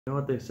You know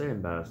what they say,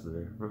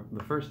 Ambassador?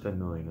 The first 10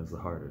 million is the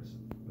hardest,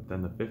 but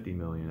then the 50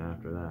 million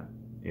after that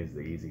is the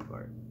easy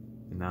part.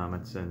 And now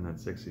I'm sitting at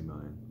 60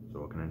 million,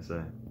 so what can I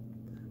say?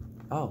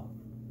 Oh,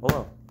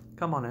 hello.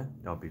 Come on in.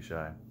 Don't be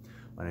shy.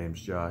 My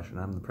name's Josh, and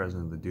I'm the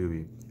president of the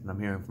Doobie, and I'm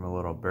hearing from a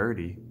little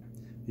birdie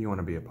you want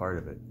to be a part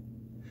of it.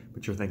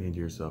 But you're thinking to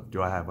yourself,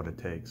 do I have what it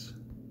takes?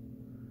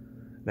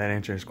 That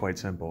answer is quite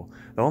simple.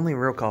 The only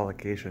real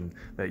qualification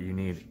that you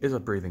need is a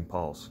breathing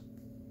pulse.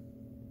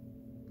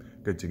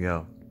 Good to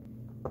go.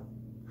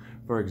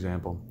 For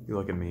example, you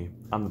look at me,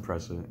 I'm the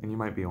president, and you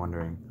might be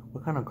wondering,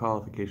 what kind of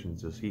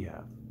qualifications does he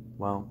have?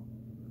 Well,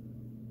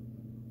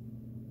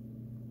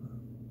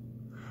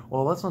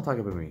 let's not talk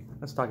about me.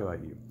 Let's talk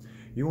about you.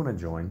 You want to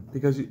join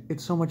because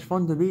it's so much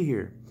fun to be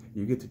here.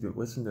 You get to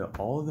listen to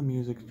all of the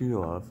music you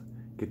love,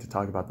 get to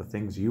talk about the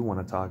things you want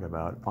to talk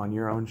about on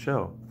your own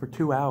show for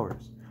 2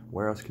 hours.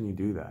 Where else can you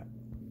do that?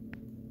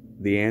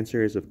 The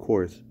answer is, of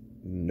course,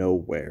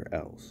 nowhere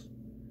else.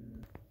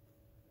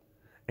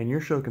 And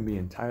your show can be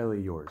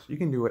entirely yours. You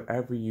can do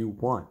whatever you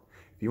want.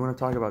 If you want to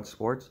talk about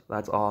sports,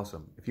 that's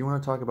awesome. If you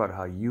want to talk about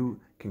how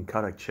you can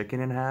cut a chicken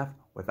in half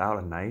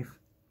without a knife,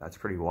 that's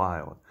pretty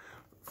wild.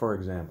 For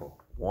example,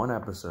 one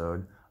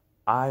episode,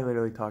 I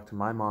literally talked to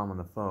my mom on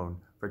the phone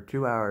for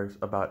 2 hours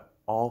about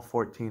all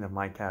 14 of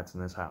my cats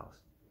in this house.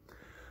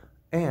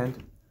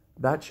 And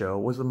that show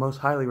was the most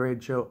highly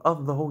rated show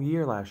of the whole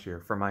year last year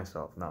for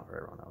myself. Not for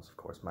everyone else, of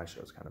course. My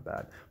show's kind of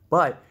bad.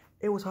 But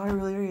it was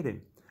highly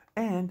rated.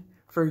 And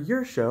for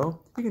your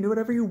show, you can do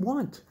whatever you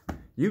want.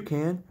 You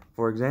can,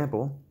 for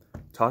example,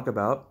 talk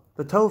about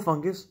the toe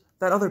fungus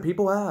that other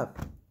people have.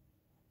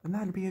 And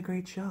that'd be a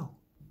great show.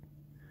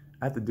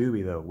 At the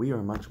Doobie, though, we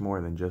are much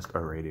more than just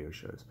our radio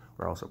shows.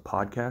 We're also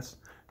podcasts,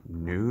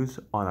 news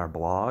on our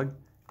blog,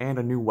 and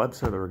a new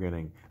website that we're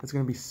getting. It's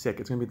going to be sick.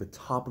 It's going to be the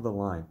top of the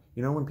line.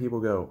 You know when people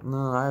go,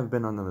 no, I haven't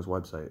been on this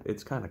website.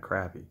 It's kind of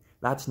crappy.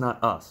 That's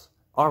not us.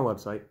 Our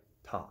website,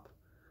 top.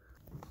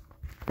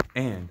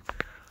 And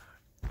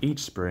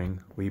each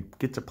spring, we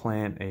get to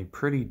plan a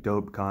pretty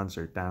dope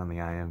concert down in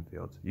the IM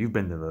fields. You've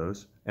been to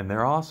those, and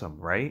they're awesome,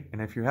 right?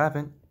 And if you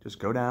haven't, just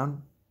go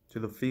down to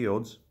the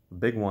fields,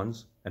 big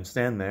ones, and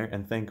stand there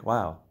and think,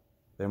 wow,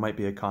 there might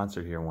be a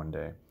concert here one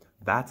day.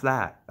 That's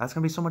that. That's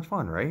going to be so much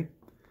fun, right?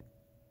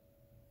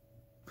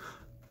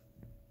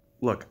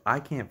 Look, I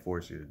can't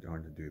force you to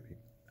join the Doobie.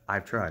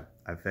 I've tried.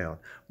 I've failed.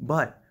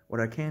 But what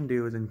I can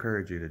do is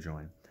encourage you to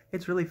join.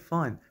 It's really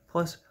fun.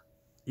 Plus,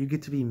 you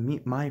get to be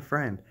my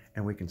friend,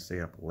 and we can stay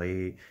up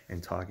late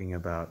and talking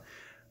about,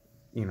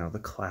 the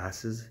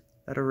classes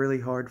that are really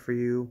hard for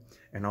you,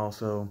 and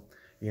also,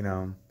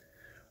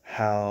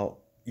 how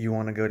you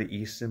want to go to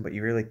Easton, but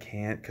you really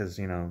can't because,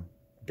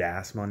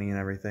 gas money and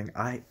everything.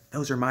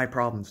 Those are my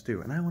problems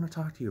too, and I want to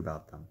talk to you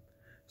about them.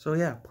 So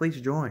yeah,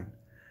 please join.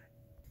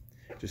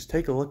 Just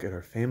take a look at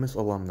our famous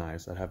alumni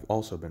that have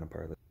also been a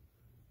part of it.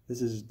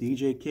 This is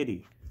DJ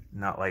Kitty,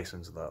 not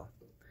licensed though.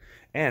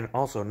 And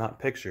also not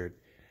pictured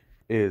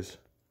is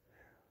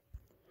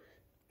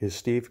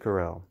Steve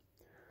Carell.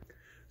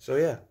 So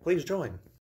yeah, please join.